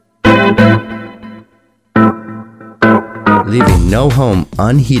Leaving No Home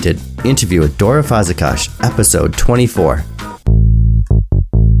Unheated, interview with Dora Fazekas, episode 24.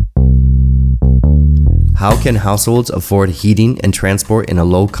 How can households afford heating and transport in a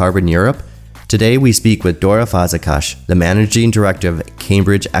low-carbon Europe? Today we speak with Dora Fazekas, the Managing Director of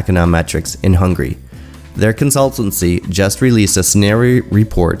Cambridge Econometrics in Hungary. Their consultancy just released a scenario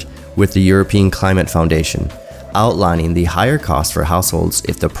report with the European Climate Foundation, outlining the higher costs for households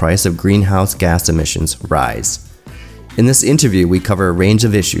if the price of greenhouse gas emissions rise. In this interview, we cover a range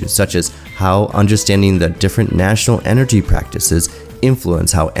of issues such as how understanding the different national energy practices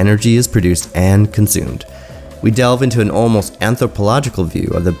influence how energy is produced and consumed. We delve into an almost anthropological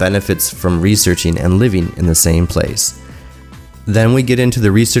view of the benefits from researching and living in the same place. Then we get into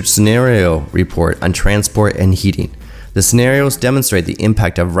the research scenario report on transport and heating. The scenarios demonstrate the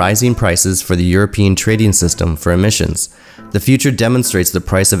impact of rising prices for the European trading system for emissions. The future demonstrates the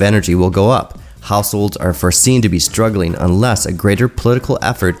price of energy will go up. Households are foreseen to be struggling unless a greater political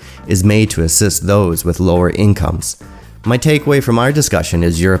effort is made to assist those with lower incomes. My takeaway from our discussion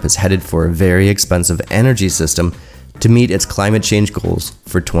is Europe is headed for a very expensive energy system to meet its climate change goals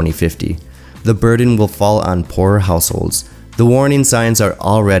for 2050. The burden will fall on poorer households. The warning signs are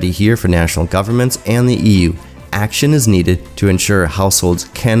already here for national governments and the EU. Action is needed to ensure households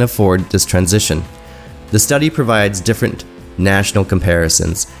can afford this transition. The study provides different national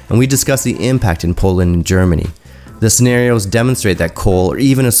comparisons, and we discuss the impact in Poland and Germany. The scenarios demonstrate that coal or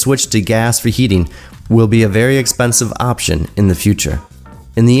even a switch to gas for heating will be a very expensive option in the future.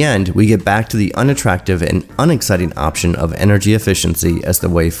 In the end, we get back to the unattractive and unexciting option of energy efficiency as the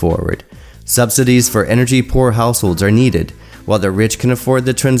way forward. Subsidies for energy-poor households are needed. While the rich can afford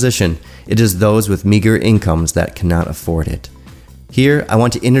the transition, it is those with meager incomes that cannot afford it. Here, I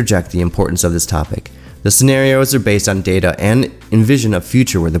want to interject the importance of this topic. The scenarios are based on data and envision a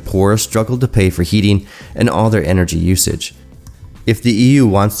future where the poor struggle to pay for heating and all their energy usage. If the EU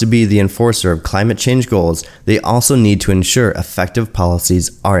wants to be the enforcer of climate change goals, they also need to ensure effective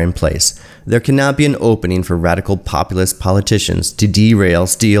policies are in place. There cannot be an opening for radical populist politicians to derail,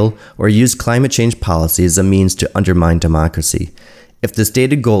 steal, or use climate change policy as a means to undermine democracy. If the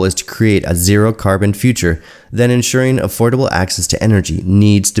stated goal is to create a zero-carbon future, then ensuring affordable access to energy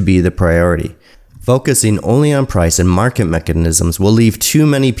needs to be the priority. Focusing only on price and market mechanisms will leave too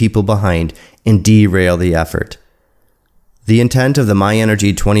many people behind and derail the effort. The intent of the My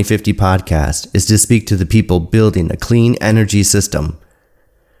Energy 2050 podcast is to speak to the people building a clean energy system.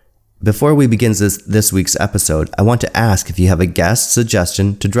 Before we begin this week's episode, I want to ask if you have a guest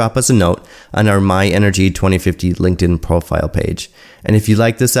suggestion to drop us a note on our My Energy 2050 LinkedIn profile page. And if you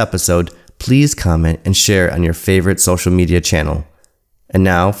like this episode, please comment and share on your favorite social media channel. And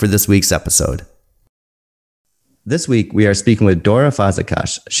now for this week's episode. This week, we are speaking with Dora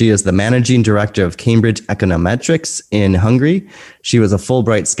Fazekas. She is the Managing Director of Cambridge Econometrics in Hungary. She was a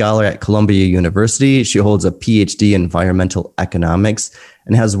Fulbright Scholar at Columbia University. She holds a PhD in environmental economics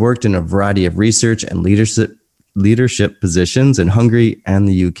and has worked in a variety of research and leadership positions in Hungary and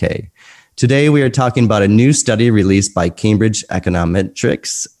the UK. Today, we are talking about a new study released by Cambridge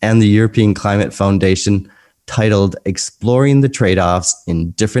Econometrics and the European Climate Foundation titled Exploring the Trade-offs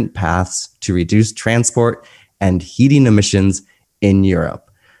in Different Paths to Reduce Transport and Heating Emissions in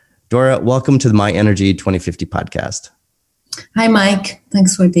Europe. Dora, welcome to the My Energy 2050 podcast. Hi, Mike.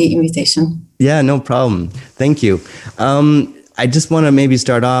 Thanks for the invitation. Yeah, no problem. Thank you. I just want to maybe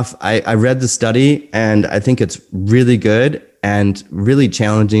start off. I read the study and I think it's really good and really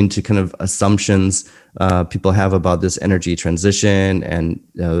challenging to kind of assumptions people have about this energy transition and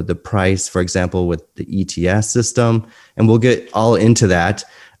the price, for example, with the ETS system. And we'll get all into that.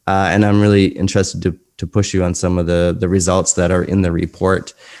 And I'm really interested to push you on some of the results that are in the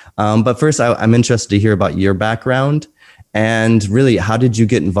report. But first, I'm interested to hear about your background and really, how did you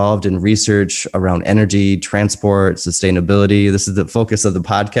get involved in research around energy, transport, sustainability? This is the focus of the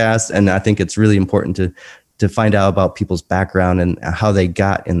podcast. And I think it's really important to find out about people's background and how they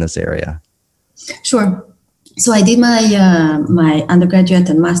got in this area. Sure. So I did my undergraduate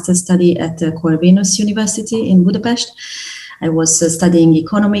and master's study at the Corvinus University in Budapest. I was studying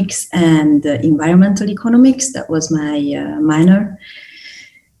economics and environmental economics. That was my minor.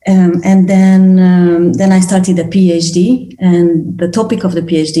 And then I started a PhD. And the topic of the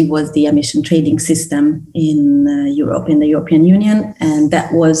PhD was the emission trading system in Europe, in the European Union. And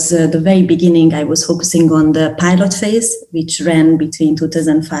that was the very beginning. I was focusing on the pilot phase, which ran between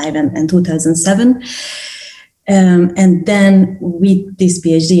 2005 and 2007. And then with this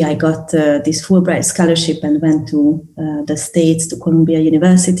PhD, I got this Fulbright scholarship and went to the States, to Columbia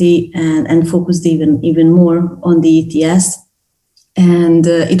University, and focused even more on the ETS. And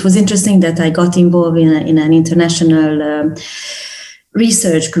it was interesting that I got involved in an international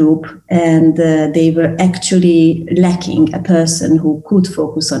research group, and they were actually lacking a person who could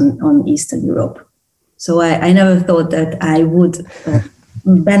focus on Eastern Europe. So I never thought that I would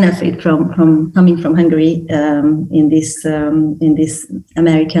benefit from coming from Hungary in this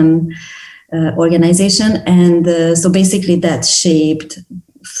American organization. And so basically that shaped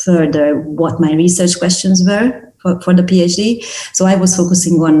further what my research questions were for the PhD. So I was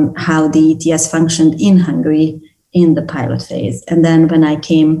focusing on how the ETS functioned in Hungary in the pilot phase. And then when I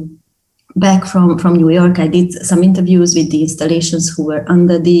came back from New York, I did some interviews with the installations who were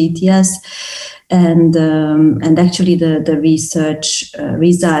under the ETS. And actually the research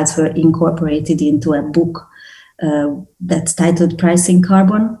results were incorporated into a book that's titled Pricing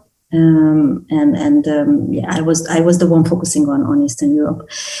Carbon. I was the one focusing on Eastern Europe,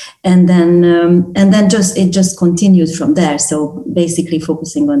 and then it just continued from there. So basically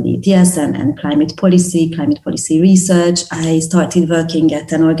focusing on the ETS and climate policy research. I started working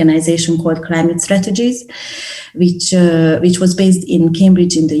at an organization called Climate Strategies, which was based in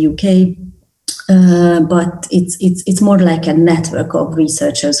Cambridge in the UK. But it's more like a network of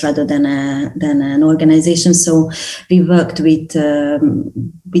researchers rather than an organization. So we worked with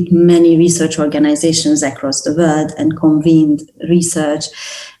many research organizations across the world and convened research.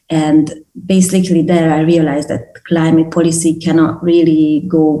 And basically there I realized that climate policy cannot really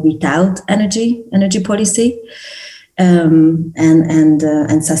go without energy policy. And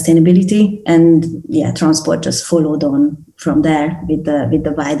sustainability, and transport just followed on from there with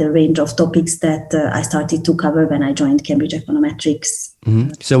the wider range of topics that I started to cover when I joined Cambridge Econometrics.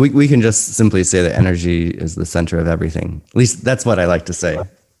 Mm-hmm. So we can just simply say that energy is the center of everything. At least that's what I like to say.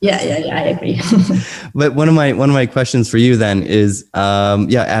 Yeah, I agree. But one of my questions for you then is,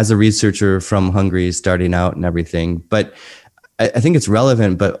 as a researcher from Hungary, starting out and everything, but I think it's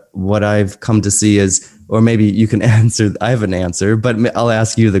relevant. But what I've come to see is, or maybe you can answer, I have an answer, but I'll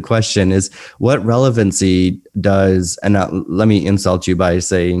ask you the question is, what relevancy does, and let me insult you by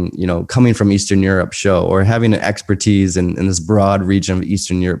saying, coming from Eastern Europe show, or having an expertise in this broad region of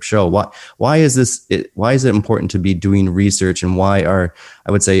Eastern Europe show? Why is it important to be doing research, and why are,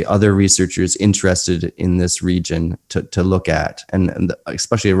 I would say, other researchers interested in this region to look at, and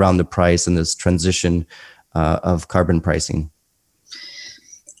especially around the price and this transition of carbon pricing?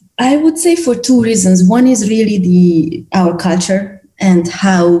 I would say for two reasons. One is really our culture, and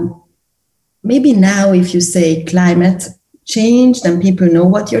how maybe now if you say climate change, then people know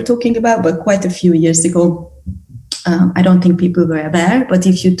what you're talking about. But quite a few years ago, I don't think people were aware. But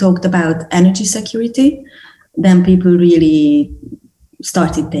if you talked about energy security, then people really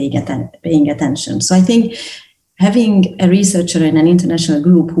started paying attention. So I think having a researcher in an international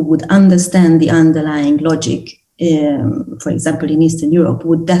group who would understand the underlying logic, for example, in Eastern Europe,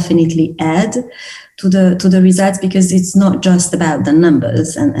 would definitely add to the results, because it's not just about the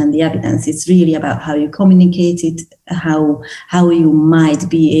numbers and the evidence. It's really about how you communicate it, how you might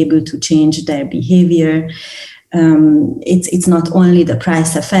be able to change their behavior. It's not only the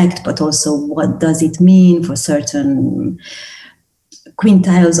price effect, but also what does it mean for certain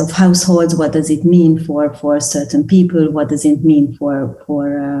quintiles of households? What does it mean for certain people? What does it mean for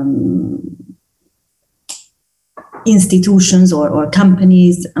institutions or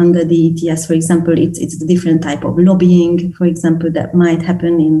companies under the ETS, for example? It's the different type of lobbying, for example, that might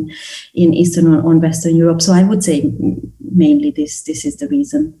happen in Eastern or Western Europe. So I would say mainly this is the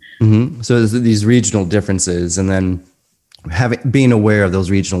reason. Mm-hmm. So there's these regional differences, and then being aware of those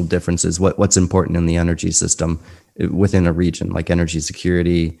regional differences, what's important in the energy system within a region, like energy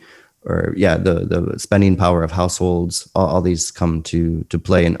security, or the spending power of households. All these come to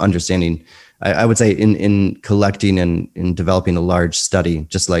play in understanding, I would say, in collecting and in developing a large study,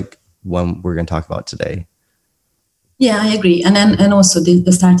 just like one we're going to talk about today. Yeah, I agree. And also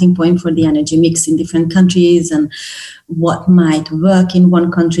the starting point for the energy mix in different countries, and what might work in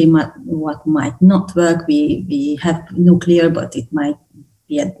one country, what might not work. We have nuclear, but it might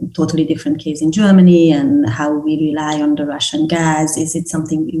be a totally different case in Germany, and how we rely on the Russian gas. Is it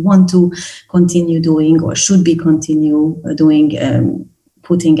something we want to continue doing, or should we continue doing,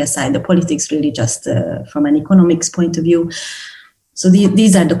 putting aside the politics, really just from an economics point of view? So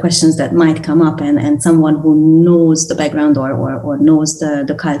these are the questions that might come up, and someone who knows the background or knows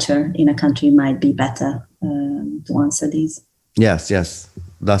the culture in a country might be better to answer these. Yes.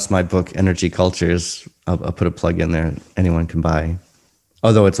 Thus my book, Energy Cultures. I'll put a plug in there. Anyone can buy.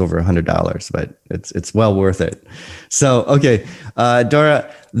 Although it's over $100, but it's well worth it. So, okay, Dora,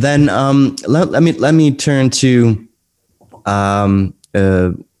 then let me turn to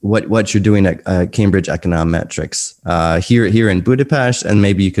what you're doing at Cambridge Econometrics here in Budapest, and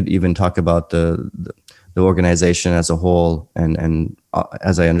maybe you could even talk about the organization as a whole, and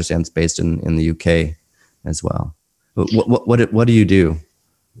as I understand, it's based in the UK as well. What do you do?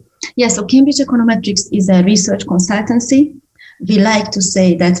 Yeah, so Cambridge Econometrics is a research consultancy. We like to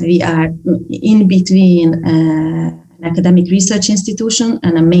say that we are in between an academic research institution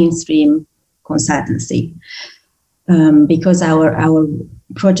and a mainstream consultancy, because our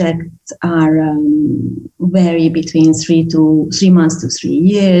projects are vary between 3 months to 3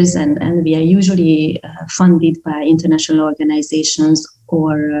 years, and we are usually funded by international organizations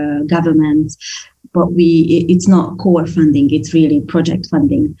or governments. But it's not core funding; it's really project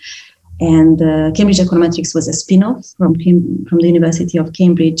funding. And Cambridge Econometrics was a spin-off from the University of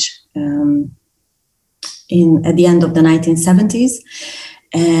Cambridge at the end of the 1970s.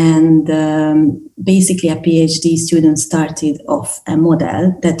 And basically, a PhD student started off a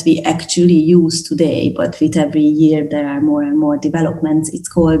model that we actually use today, but with every year there are more and more developments. It's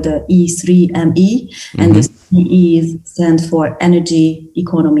called E3ME, and the E stands for Energy,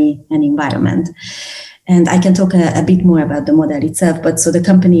 Economy, and Environment. And I can talk a bit more about the model itself. But so the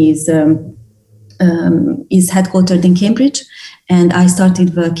company is headquartered in Cambridge, and I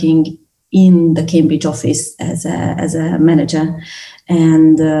started working in the Cambridge office as a manager,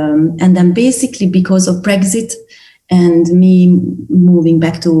 and then basically because of Brexit and me moving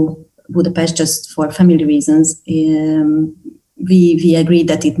back to Budapest just for family reasons, we agreed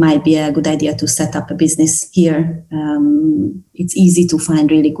that it might be a good idea to set up a business here. It's easy to find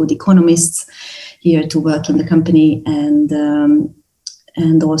really good economists here to work in the company, and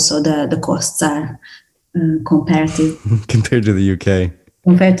also the costs are comparative compared to the UK.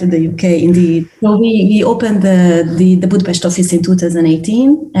 Compared to the UK, indeed. So we opened the Budapest office in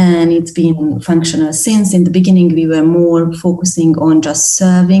 2018, and it's been functional since. In the beginning, we were more focusing on just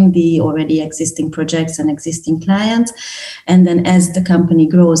serving the already existing projects and existing clients. And then as the company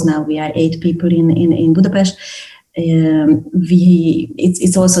grows, now we are 8 people in Budapest.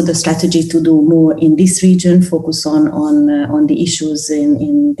 It's also the strategy to do more in this region, focus on the issues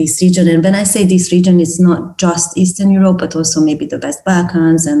in this region. And when I say this region, it's not just Eastern Europe, but also maybe the West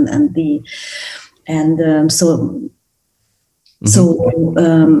Balkans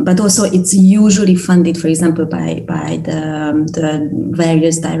but also it's usually funded, for example, by the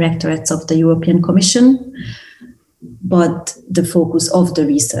various directorates of the European Commission. But the focus of the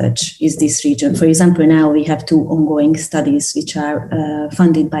research is this region. For example, now we have 2 ongoing studies which are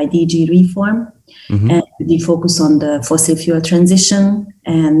funded by DG Reform, and we focus on the fossil fuel transition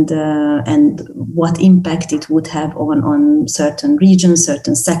and what impact it would have on certain regions,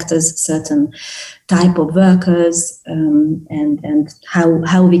 certain sectors, certain type of workers, and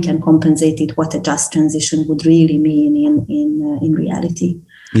how we can compensate it, what a just transition would really mean in reality.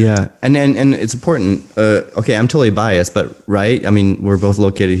 Yeah, and it's important. Okay, I'm totally biased, but right. I mean, we're both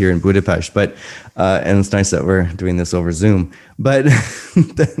located here in Budapest, but and it's nice that we're doing this over Zoom. But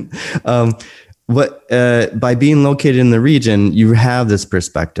by being located in the region, you have this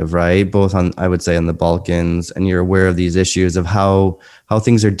perspective, right? Both on, I would say, on the Balkans, and you're aware of these issues of how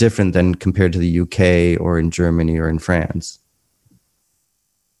things are different than compared to the UK or in Germany or in France.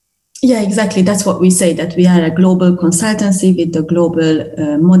 Yeah, exactly. That's what we say, that we are a global consultancy with the global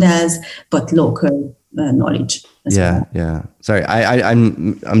models, but local knowledge. Yeah, well. Yeah. Sorry,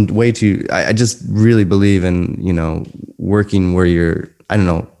 I'm way too. I just really believe in working where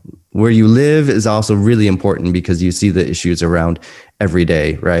where you live is also really important, because you see the issues around every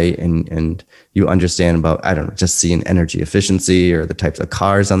day, right? And you understand about, just seeing energy efficiency or the types of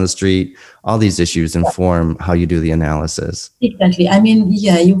cars on the street. All these issues inform how you do the analysis. Exactly. I mean,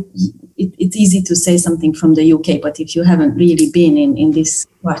 yeah, it's easy to say something from the UK, but if you haven't really been in this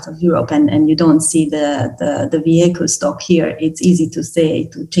part of Europe and you don't see the vehicle stock here, it's easy to say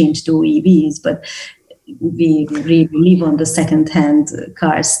to change to EVs, but we really live on the second-hand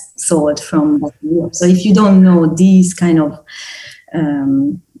cars sold from Europe. So if you don't know these kind of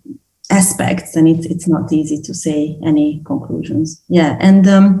aspects, then it's not easy to say any conclusions. Yeah, and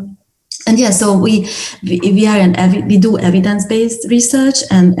yeah, so we do evidence-based research,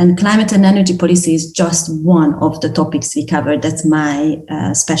 and climate and energy policy is just one of the topics we cover. That's my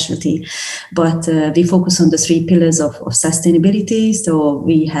specialty, but we focus on the 3 pillars of sustainability. So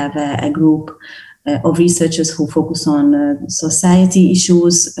we have a group of researchers who focus on society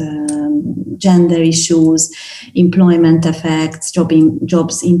issues, gender issues, employment effects,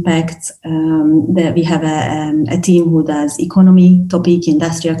 jobs impacts. We have a team who does economy topic,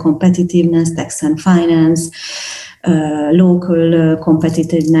 industrial competitiveness, tax and finance, local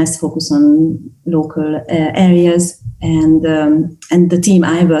competitiveness, focus on local areas. And the team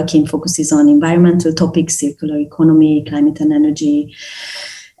I work in focuses on environmental topics, circular economy, climate and energy,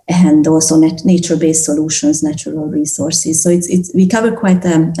 and also nature-based solutions, natural resources. So we cover quite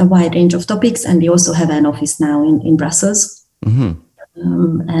a wide range of topics, and we also have an office now in Brussels. Mm-hmm.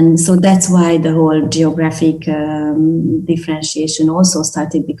 And so that's why the whole geographic differentiation also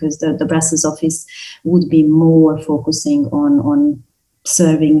started, because the Brussels office would be more focusing on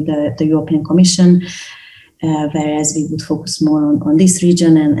serving the European Commission, whereas we would focus more on this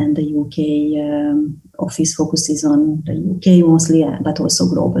region, and the UK office focuses on the UK mostly, but also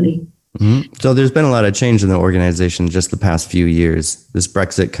globally. Mm-hmm. So there's been a lot of change in the organization just the past few years. This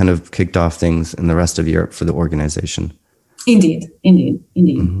Brexit kind of kicked off things in the rest of Europe for the organization. Indeed.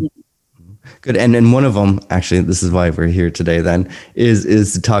 Mm-hmm. Yeah. Good. And one of them, actually, this is why we're here today then,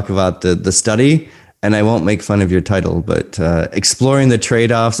 is to talk about the study. And I won't make fun of your title, but exploring the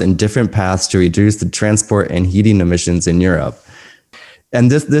trade-offs and different paths to reduce the transport and heating emissions in Europe. And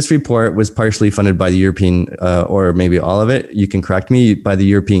this report was partially funded by the European, or maybe all of it, you can correct me, by the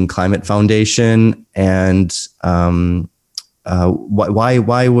European Climate Foundation. And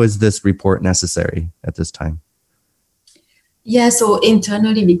why was this report necessary at this time? Yeah, so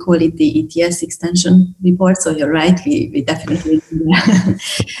internally we call it the ETS extension report. So you're right, we definitely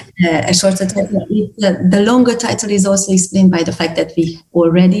a shorter title. The longer title is also explained by the fact that we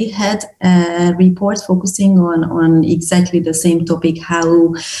already had a report focusing on exactly the same topic,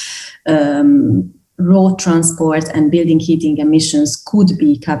 how road transport and building heating emissions could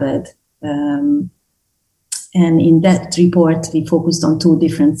be covered. And in that report, we focused on two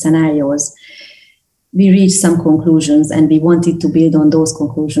different scenarios. We reached some conclusions, and we wanted to build on those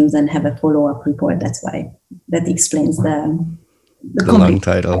conclusions and have a follow-up report. That's why that explains the long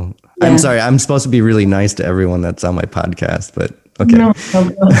title. Yeah. I'm sorry, I'm supposed to be really nice to everyone that's on my podcast, but okay. No.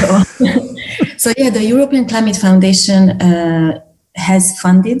 So yeah, the European Climate Foundation has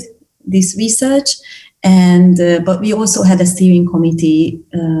funded this research, and but we also had a steering committee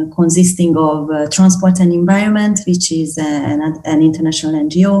consisting of Transport and Environment, which is an international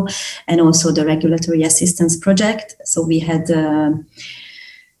NGO, and also the Regulatory Assistance Project. So we had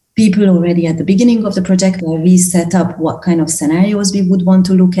people already at the beginning of the project where we set up what kind of scenarios we would want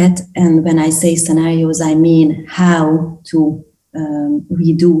to look at. And when I say scenarios, I mean how to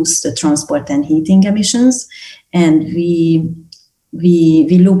reduce the transport and heating emissions. And we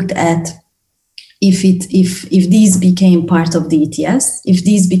looked at if these became part of the ETS, if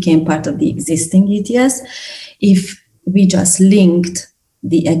these became part of the existing ETS, if we just linked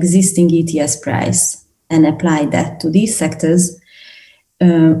the existing ETS price and applied that to these sectors,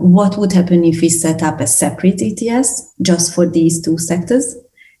 what would happen if we set up a separate ETS just for these two sectors?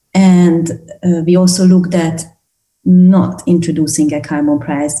 And we also looked at not introducing a carbon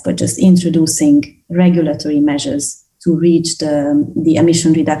price, but just introducing regulatory measures to reach the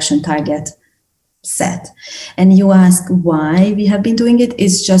emission reduction target set. And you ask why we have been doing it.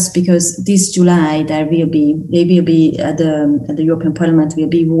 It's just because this July they will be at the European Parliament will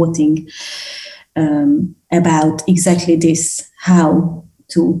be voting about exactly this, how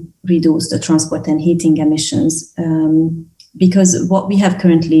to reduce the transport and heating emissions. Because what we have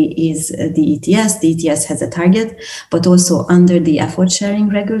currently is the ETS. The ETS has a target, but also under the effort sharing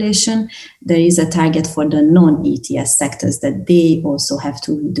regulation, there is a target for the non-ETS sectors that they also have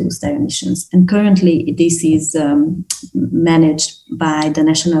to reduce their emissions. And currently this is managed by the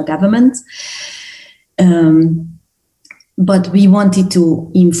national government. But we wanted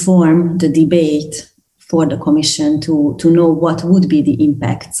to inform the debate for the Commission to know what would be the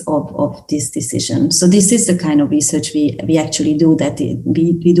impacts of this decision. So this is the kind of research we actually do, that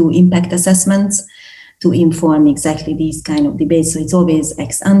we do impact assessments to inform exactly these kind of debates. So it's always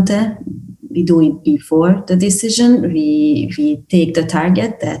ex ante. We do it before the decision. We take the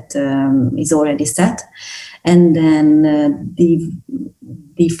target that is already set, and then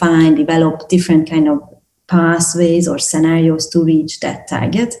develop different kind of pathways or scenarios to reach that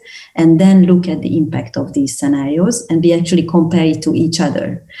target, and then look at the impact of these scenarios, and we actually compare it to each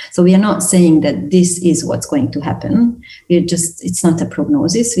other. So we are not saying that this is what's going to happen. It's not a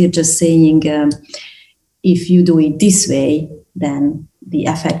prognosis. We're just saying if you do it this way, then the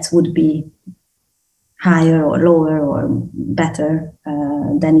effects would be higher or lower or better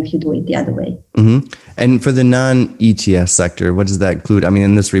than if you do it the other way. Mm-hmm. And for the non-ETS sector, what does that include? I mean,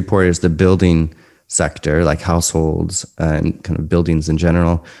 in this report is the building sector, like households and kind of buildings in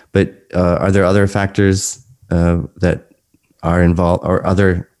general. But are there other factors that are involved, or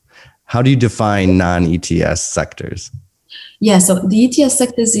how do you define non-ETS sectors? Yeah, so the ETS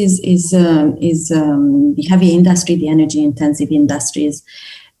sectors is the heavy industry, the energy intensive industries,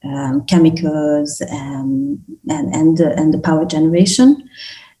 chemicals, and the power generation.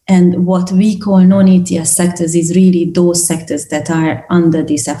 And what we call non-ETS sectors is really those sectors that are under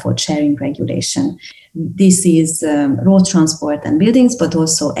this effort sharing regulation. This is road transport and buildings, but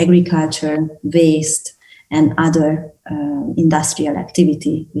also agriculture, waste, and other industrial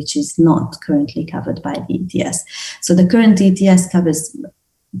activity, which is not currently covered by the ETS. So the current ETS covers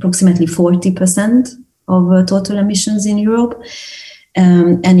approximately 40% of total emissions in Europe.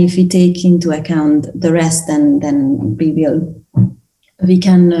 And if we take into account the rest, then we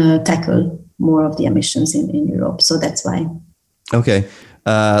can tackle more of the emissions in Europe. So that's why. Okay.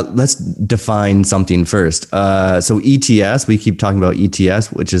 Let's define something first. So ETS, we keep talking about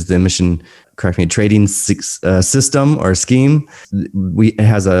ETS, which is the emission, trading system or scheme. It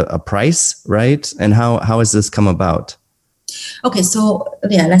has a price, right? And how has this come about? Okay, so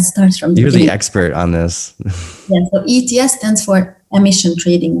yeah, let's start from the beginning. You're the expert on this. Yeah, so ETS stands for Emission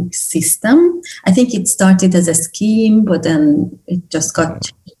Trading System. I think it started as a scheme, but then it just got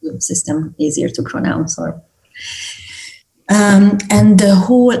changed to a system, easier to pronounce. And the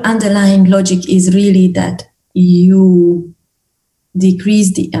whole underlying logic is really that you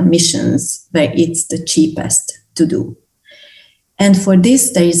decrease the emissions where it's the cheapest to do. And for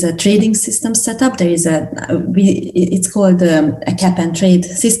this, there is a trading system set up. There is it's called a cap and trade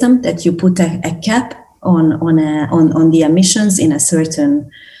system, that you put a cap on the emissions in a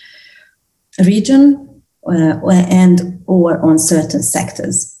certain region or on certain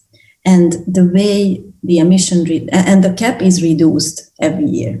sectors. And the way the emission and the cap is reduced every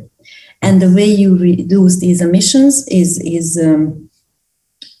year. And the way you reduce these emissions is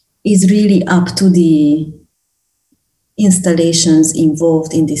really up to the installations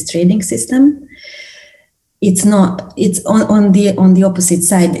involved in this trading system. It's on the opposite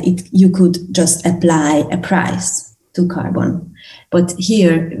side. You could just apply a price to carbon, but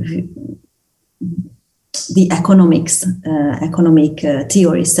here the economic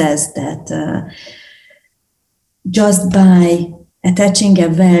theory says that just by attaching a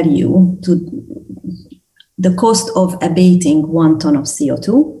value to the cost of abating 1 ton of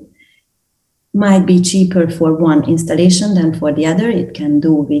CO2 might be cheaper for one installation than for the other. It can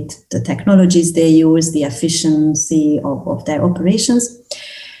do with the technologies they use, the efficiency of their operations.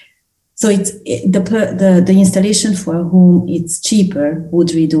 So it's the installation for whom it's cheaper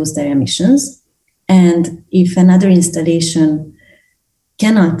would reduce their emissions. And if another installation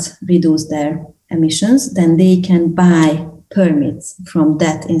cannot reduce their emissions, then they can buy permits from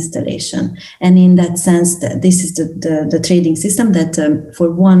that installation. And in that sense, this is the trading system that for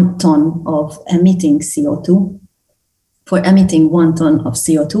 1 ton of emitting CO2,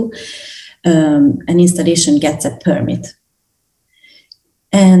 an installation gets a permit.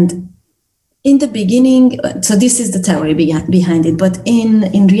 And in the beginning, so this is the theory behind it, but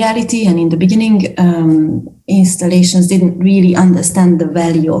in reality and in the beginning, installations didn't really understand the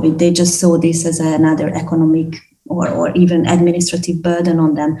value of it. They just saw this as another economic or even administrative burden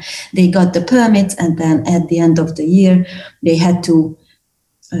on them. They got the permits, and then at the end of the year, they had to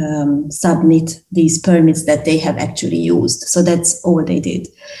submit these permits that they have actually used. So that's all they did.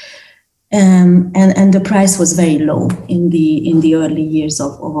 And the price was very low in the early years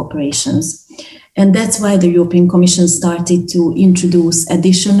of operations. And that's why the European Commission started to introduce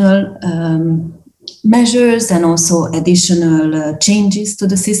additional measures and also additional changes to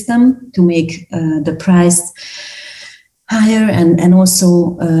the system to make the price higher, and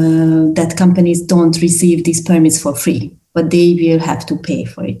also that companies don't receive these permits for free, but they will have to pay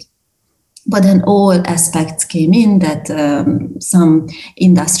for it. But then all aspects came in that some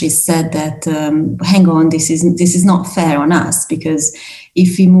industries said that, hang on, this is not fair on us, because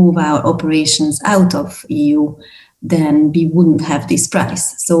if we move our operations out of EU, then we wouldn't have this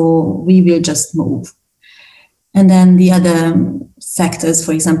price. So we will just move. And then the other sectors,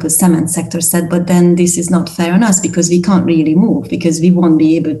 for example, cement sector said, but then this is not fair on us because we can't really move, because we won't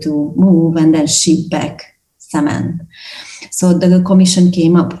be able to move and then ship back cement. So the Commission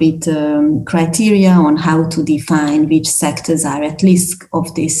came up with criteria on how to define which sectors are at risk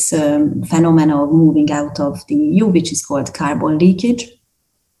of this phenomenon of moving out of the EU, which is called carbon leakage.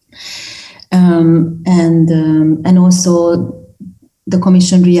 And also the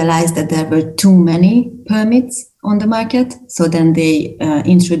Commission realized that there were too many permits on the market. So then they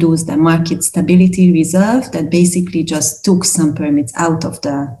introduced a market stability reserve that basically just took some permits out of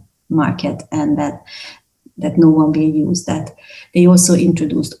the market and that no one will use that. They also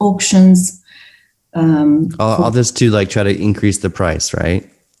introduced auctions. All this to like try to increase the price, right?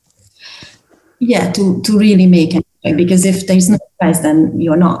 Yeah, to really make it, because if there's no price, then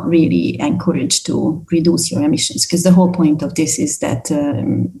you're not really encouraged to reduce your emissions, because the whole point of this is that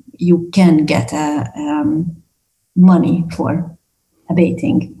you can get money for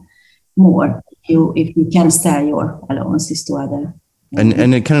abating more if you can sell your allowances to other.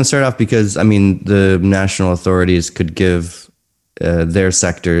 And it kind of started off because, I mean, the national authorities could give their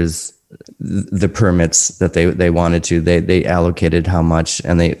sectors the permits that they wanted to. They allocated how much,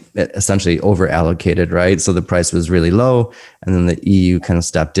 and they essentially over allocated, right? So the price was really low, and then the EU kind of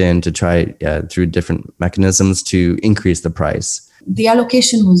stepped in to try through different mechanisms to increase the price. The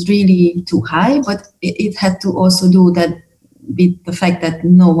allocation was really too high, but it had to also do that with the fact that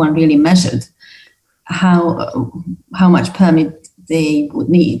no one really measured how much permit they would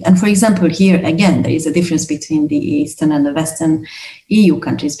need. And for example, here again, there is a difference between the Eastern and the Western EU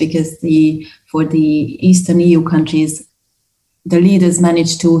countries, because for the Eastern EU countries, the leaders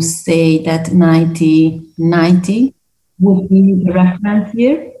managed to say that 1990 would be the reference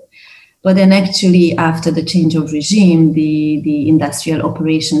year. But then actually, after the change of regime, the industrial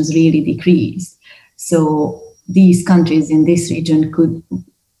operations really decreased. So these countries in this region could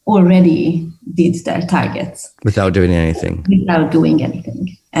already did their targets without doing anything.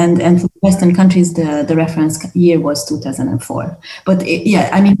 And for Western countries, the reference year was 2004. But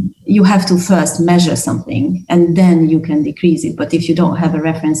you have to first measure something and then you can decrease it. But if you don't have a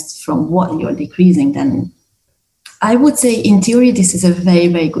reference from what you're decreasing, then I would say in theory, this is a very,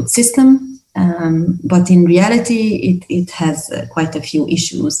 very good system. But in reality, it has quite a few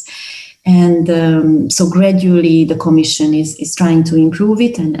issues. And so gradually the Commission is trying to improve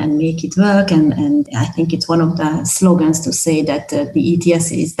it and make it work. And I think it's one of the slogans to say that the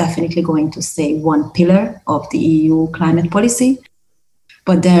ETS is definitely going to stay one pillar of the EU climate policy.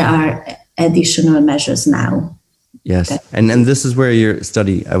 But there are additional measures now. Yes. And this is where your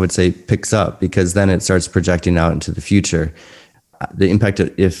study, I would say, picks up, because then it starts projecting out into the future. The impact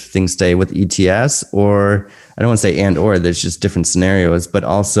if things stay with ETS, or I don't want to say or, there's just different scenarios, but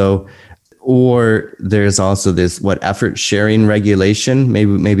also, or there's also this, effort sharing regulation.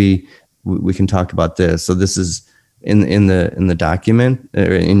 Maybe we can talk about this. So this is in the document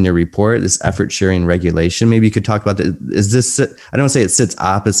or in your report, this effort sharing regulation. Maybe you could talk about that. Is this, I don't want to say it sits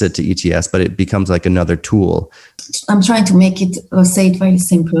opposite to ETS, but it becomes like another tool. I'm trying to make it, or say it very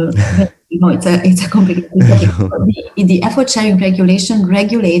simple. It's a complicated topic. The effort sharing regulation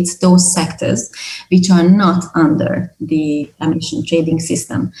regulates those sectors which are not under the emission trading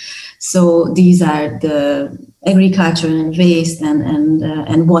system. So these are the agriculture and waste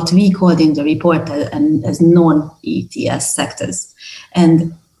and what we called in the report as non-ETS sectors.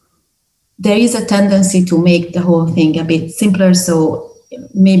 And there is a tendency to make the whole thing a bit simpler. So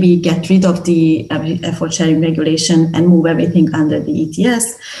maybe get rid of the effort sharing regulation and move everything under the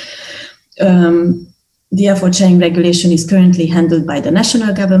ETS. The effort sharing regulation is currently handled by the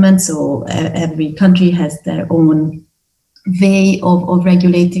national government, so every country has their own way of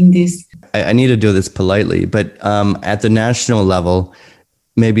regulating this. I need to do this politely, but at the national level,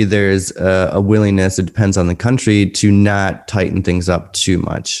 maybe there's a willingness, it depends on the country, to not tighten things up too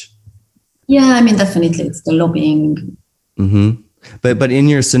much. Yeah, I mean, definitely it's the lobbying. Mm-hmm. But in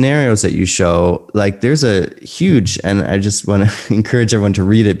your scenarios that you show, like there's a huge, and I just want to encourage everyone to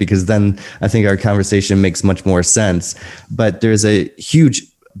read it, because then I think our conversation makes much more sense. But there's a huge,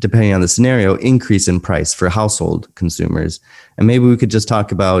 depending on the scenario, increase in price for household consumers. And maybe we could just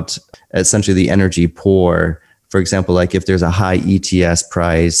talk about essentially the energy poor. For example, like if there's a high ETS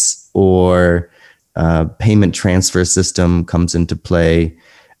price or payment transfer system comes into play.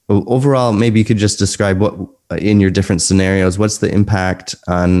 Overall, maybe you could just describe what, in your different scenarios, what's the impact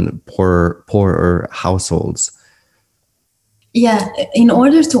on poorer households? Yeah, in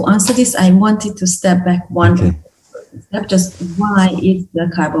order to answer this, I wanted to step back one step. Just why is the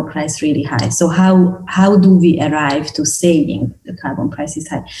carbon price really high? So how do we arrive to saying the carbon price is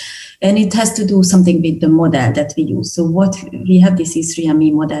high? And it has to do something with the model that we use. So what we have, this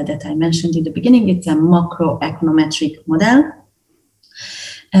E3ME model that I mentioned in the beginning. It's a macroeconometric model.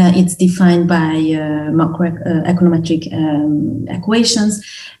 It's defined by macroeconometric equations.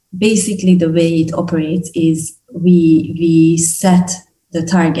 Basically, the way it operates is we set the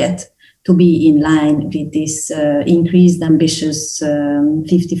target to be in line with this increased, ambitious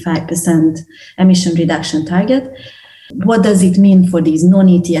 55% emission reduction target. What does it mean for these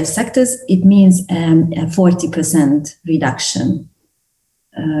non-ETS sectors? It means a 40% reduction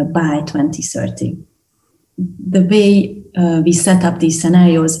by 2030. the way we set up these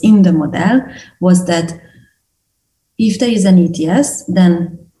scenarios in the model was that if there is an ETS,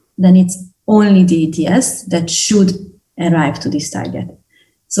 then it's only the ETS that should arrive to this target.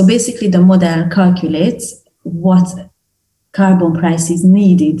 So basically, the model calculates what carbon price is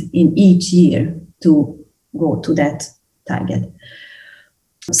needed in each year to go to that target.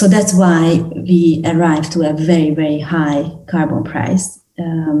 So that's why we arrived to a very, very high carbon price,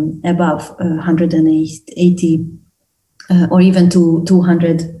 above 180 or even to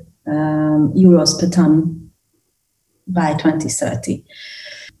 200 euros per ton by 2030.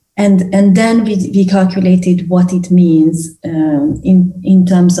 And then we calculated what it means in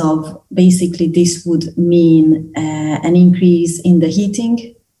terms of, basically this would mean an increase in the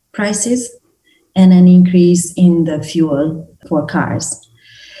heating prices and an increase in the fuel for cars.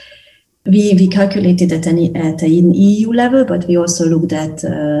 We calculated at an EU level, but we also looked at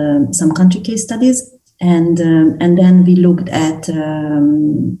some country case studies, and then we looked at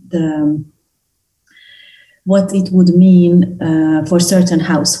what it would mean for certain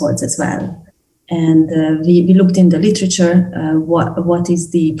households as well. And we looked in the literature what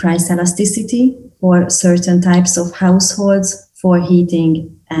is the price elasticity for certain types of households for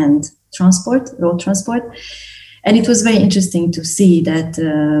heating and road transport. And it was very interesting to see that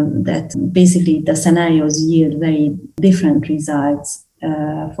basically the scenarios yield very different results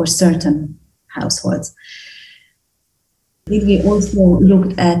for certain households. We also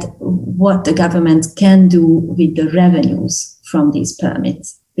looked at what the government can do with the revenues from these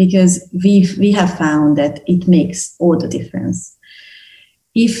permits, because we have found that it makes all the difference.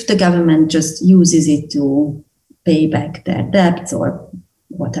 If the government just uses it to pay back their debts or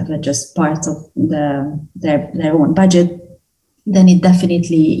whatever, just parts of their own budget, then it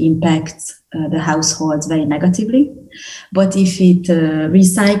definitely impacts the households very negatively. But if it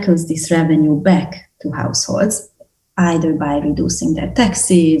recycles this revenue back to households, either by reducing their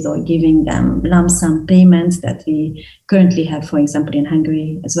taxes or giving them lump sum payments that we currently have, for example, in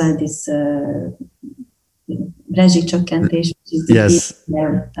Hungary as well, this rezsicsökkentés, which is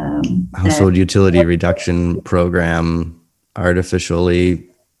their household utility reduction program, artificially,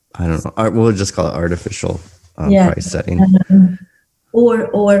 I don't know, we'll just call it artificial price setting.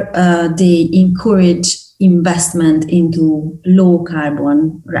 Or they encourage investment into low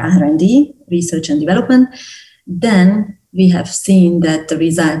carbon R&D, research and development. Then we have seen that the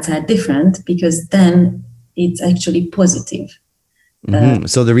results are different, because then it's actually positive.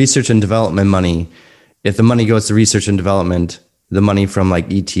 So the research and development money, if the money goes to research and development, the money from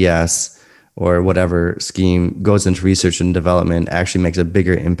like ETS or whatever scheme goes into research and development actually makes a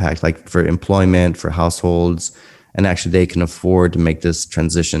bigger impact, like for employment, for households, and actually they can afford to make this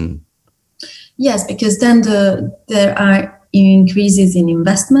transition. Yes, because then there are increases in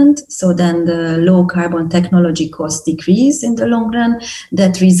investment, so then the low carbon technology costs decrease in the long run.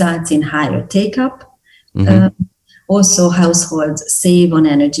 That results in higher take-up. Also, households save on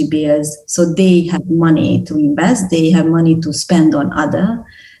energy bills, so they have money to invest, they have money to spend on other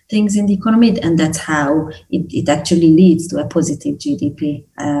things in the economy, and that's how it actually leads to a positive GDP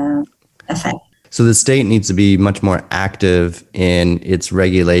effect. So the state needs to be much more active in its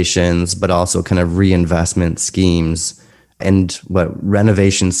regulations, but also kind of reinvestment schemes and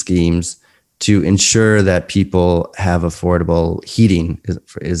renovation schemes to ensure that people have affordable heating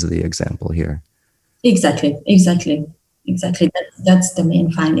is the example here. Exactly. That's the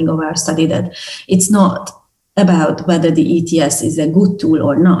main finding of our study, that it's not about whether the ETS is a good tool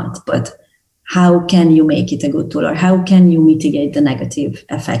or not, but how can you make it a good tool, or how can you mitigate the negative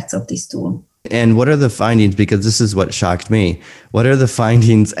effects of this tool? And what are the findings? Because this is what shocked me. What are the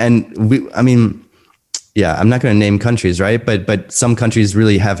findings? And I'm not going to name countries, right? But some countries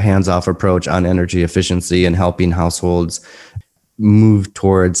really have hands-off approach on energy efficiency and helping households move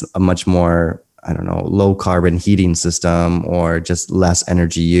towards a much more, low carbon heating system or just less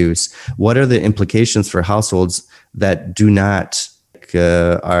energy use. What are the implications for households that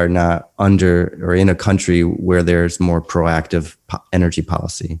are not under or in a country where there's more proactive energy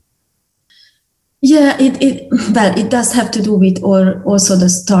policy? Yeah, it does have to do with also the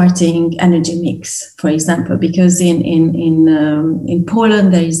starting energy mix, for example, because in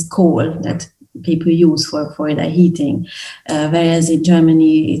Poland there is coal that people use for their heating, whereas in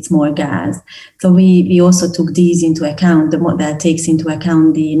Germany it's more gas. So we also took these into account. The model takes into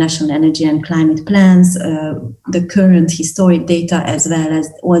account the national energy and climate plans, the current historic data, as well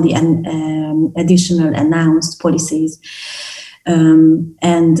as all the additional announced policies.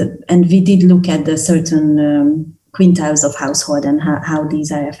 And we did look at the certain quintiles of household and how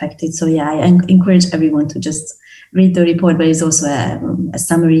these are affected. So I encourage everyone to just read the report, but it's also a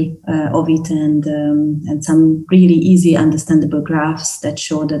summary of it and some really easy understandable graphs that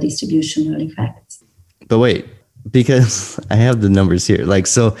show the distributional effects. But wait, because I have the numbers here. Like,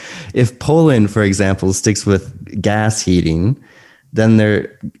 so if Poland, for example, sticks with gas heating, then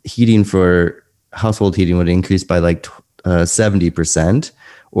their heating for household heating would increase by like 70%.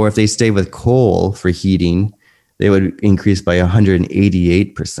 Or if they stay with coal for heating, they would increase by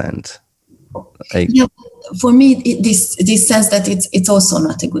 188%. Like, yeah, for me, this says that it's also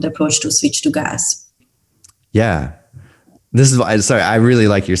not a good approach to switch to gas. Yeah, this is why. Sorry, I really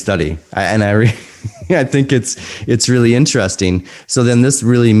like your study, I think it's really interesting. So then this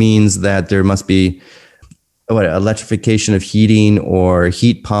really means that there must be electrification of heating or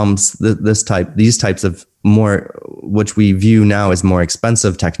heat pumps. These types of more, which we view now as more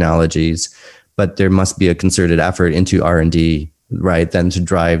expensive technologies, but there must be a concerted effort into R&D, right, then to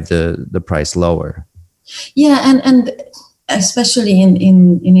drive the price lower. Yeah, and especially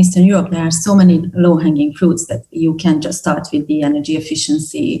in Eastern Europe, there are so many low-hanging fruits that you can just start with the energy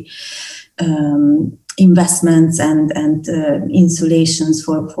efficiency investments and insulations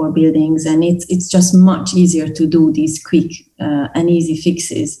for buildings, and it's just much easier to do these quick and easy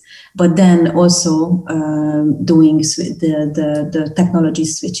fixes. But then also doing the technology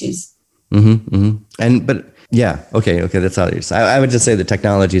switches. Mm-hmm, mm-hmm. But yeah, okay, that's obvious. I would just say the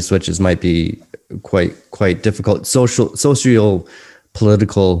technology switches might be quite difficult, social,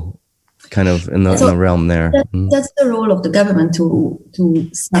 political, kind of in the realm there. That's the role of the government to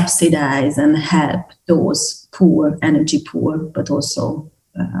subsidize and help those energy poor, but also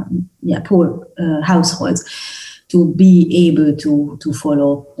poor households to be able to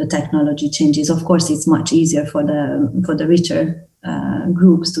follow the technology changes. Of course, it's much easier for the richer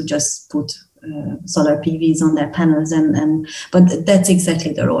groups to just put solar PVs on their panels, but that's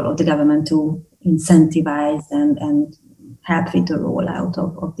exactly the role of the government to incentivize and help with the rollout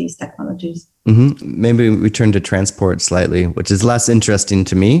of these technologies. Mm-hmm. Maybe we turn to transport slightly, which is less interesting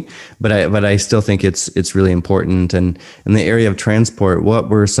to me, but I still think it's really important. And in the area of transport, what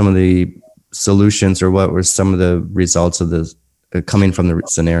were some of the solutions, or what were some of the results of this coming from the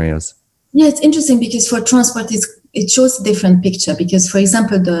scenarios? Yeah, it's interesting because for transport, it shows a different picture. Because, for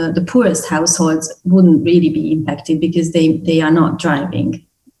example, the poorest households wouldn't really be impacted because they are not driving.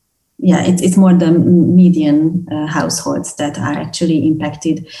 Yeah, it's more the median households that are actually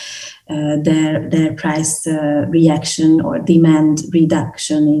impacted. Their price reaction or demand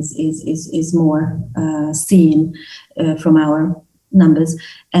reduction is more seen from our numbers,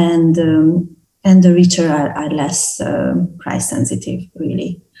 and the richer are less price sensitive,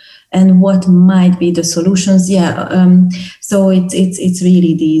 really. And what might be the solutions? Yeah, so it's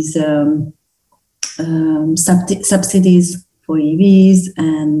really these subsidies for EVs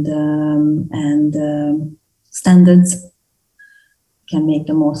and standards can make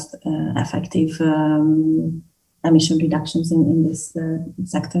the most effective emission reductions in this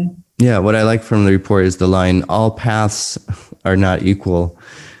sector. Yeah, what I like from the report is the line, all paths are not equal.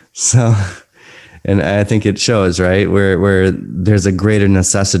 So, and I think it shows, right, where there's a greater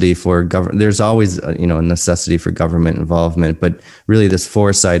necessity for government. There's always a necessity for government involvement, but really this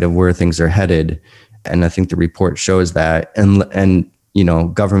foresight of where things are headed. And I think the report shows that, and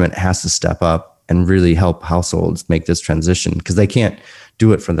government has to step up and really help households make this transition, because they can't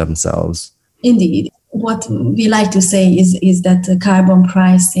do it for themselves. Indeed. What we like to say is that carbon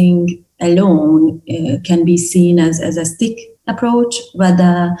pricing alone can be seen as a stick approach, but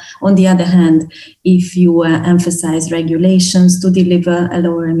on the other hand, if you emphasize regulations to deliver a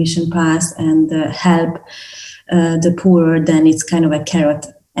lower emission path and help the poorer, then it's kind of a carrot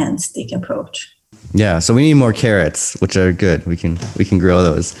and stick approach. Yeah, so we need more carrots, which are good. We can grow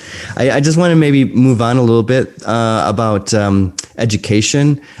those. I just want to maybe move on a little bit about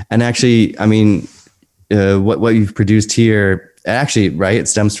education. And actually, I mean, what you've produced here, actually, right, it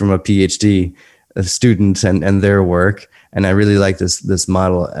stems from a PhD student and their work. And I really like this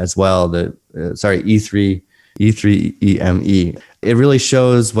model as well, the E3EME. It really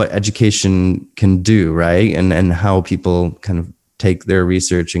shows what education can do, right? And how people kind of take their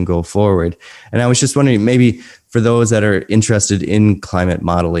research and go forward. And I was just wondering, maybe for those that are interested in climate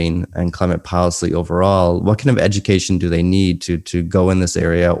modeling and climate policy overall, what kind of education do they need to go in this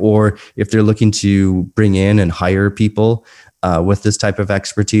area? Or if they're looking to bring in and hire people with this type of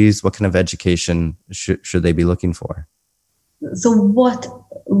expertise, what kind of education should they be looking for? So what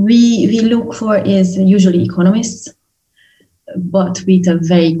we look for is usually economists, but with a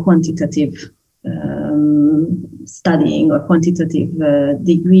very quantitative studying or quantitative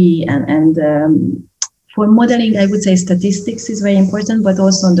degree, and for modeling, I would say statistics is very important, but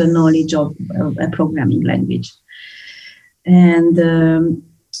also the knowledge of a programming language. And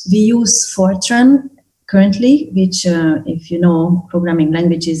we use Fortran currently, which, if you know, programming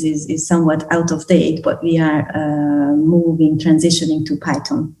languages is somewhat out of date, but we are transitioning to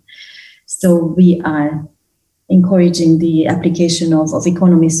Python. So we are encouraging the application of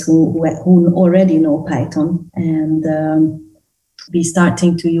economists who already know Python, and we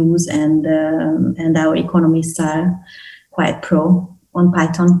starting to use, and our economists are quite pro on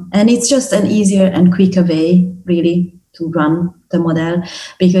Python. And it's just an easier and quicker way, really, to run the model,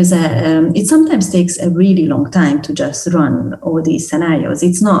 because it sometimes takes a really long time to just run all these scenarios.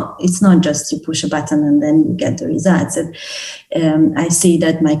 It's not just you push a button and then you get the results. I see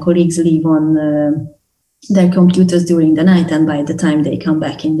that my colleagues leave on their computers during the night, and by the time they come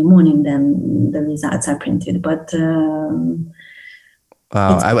back in the morning, then the results are printed. But wow,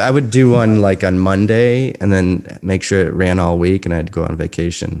 I would do one like on Monday and then make sure it ran all week, and I'd go on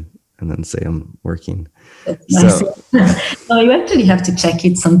vacation and then say I'm working. So you actually have to check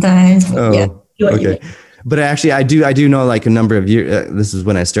it sometimes. Oh, yeah. Okay. But actually, I do know, like, a number of years. This is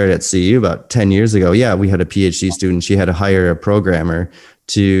when I started at CU about 10 years ago. Yeah, we had a PhD student. She had to hire a programmer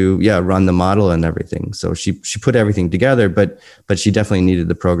to run the model and everything. So she put everything together, but she definitely needed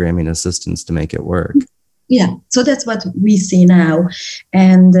the programming assistance to make it work. Yeah, so that's what we see now,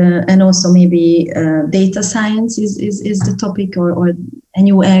 and also maybe data science is the topic, or a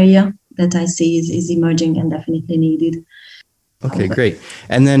new area that I see is emerging and definitely needed. Okay, great.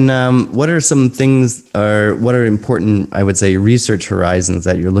 And then what are some things, or what are important, I would say, research horizons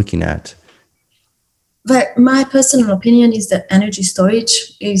that you're looking at? But my personal opinion is that energy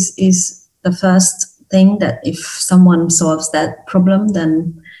storage is the first thing, that if someone solves that problem,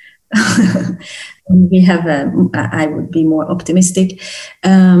 then we have I would be more optimistic.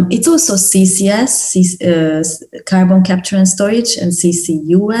 It's also CCS, carbon capture and storage, and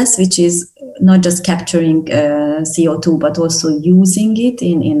CCUS, which is not just capturing CO2, but also using it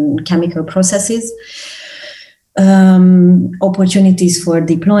in chemical processes. Opportunities for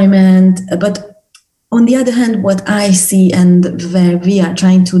deployment. But on the other hand, what I see, and where we are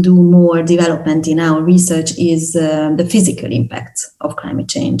trying to do more development in our research, is the physical impacts of climate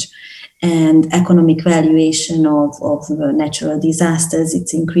change and economic valuation of natural disasters,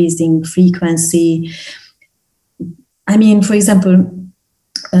 its increasing frequency. I mean, for example,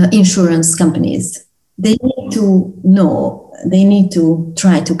 insurance companies, they need to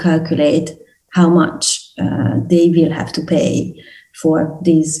try to calculate how much they will have to pay for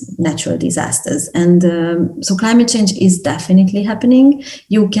these natural disasters. And so climate change is definitely happening.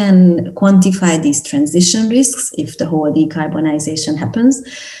 You can quantify these transition risks if the whole decarbonization happens.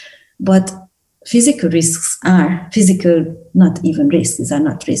 But physical risks are not even risks, these are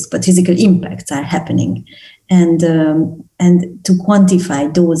not risks, but physical impacts are happening. And to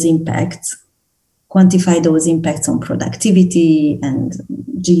quantify those impacts on productivity and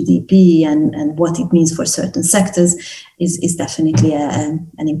GDP and what it means for certain sectors is definitely an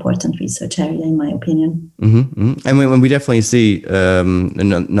important research area, in my opinion. Mm-hmm, mm-hmm. And when we definitely see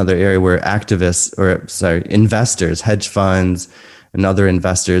another area where investors, hedge funds, and other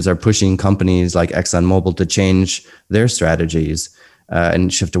investors are pushing companies like ExxonMobil to change their strategies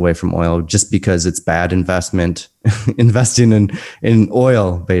and shift away from oil, just because it's bad investment, investing in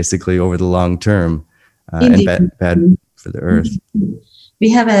oil basically over the long term, and bad for the earth. We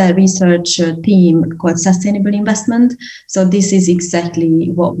have a research team called Sustainable Investment. So this is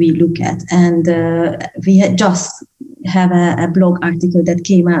exactly what we look at. And we had just have a blog article that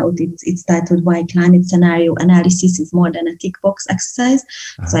came out. It's titled "Why Climate Scenario Analysis is More Than a Tick Box Exercise."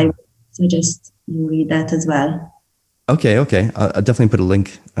 Uh-huh. So I suggest you read that as well. Okay. I'll definitely put a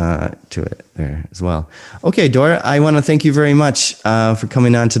link to it there as well. Okay, Dora, I want to thank you very much for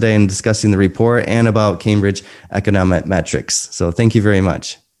coming on today and discussing the report and about Cambridge Econometrics. So thank you very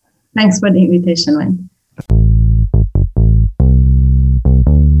much. Thanks for the invitation, Wayne.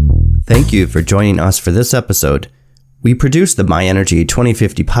 Thank you for joining us for this episode. We produce the My Energy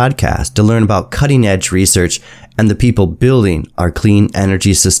 2050 podcast to learn about cutting-edge research and the people building our clean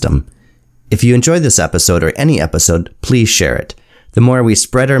energy system. If you enjoyed this episode or any episode, please share it. The more we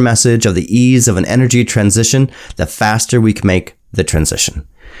spread our message of the ease of an energy transition, the faster we can make the transition.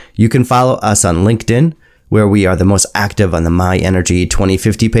 You can follow us on LinkedIn, where we are the most active on the My Energy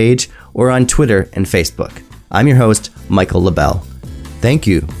 2050 page, or on Twitter and Facebook. I'm your host, Michael LaBelle. Thank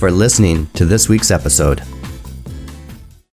you for listening to this week's episode.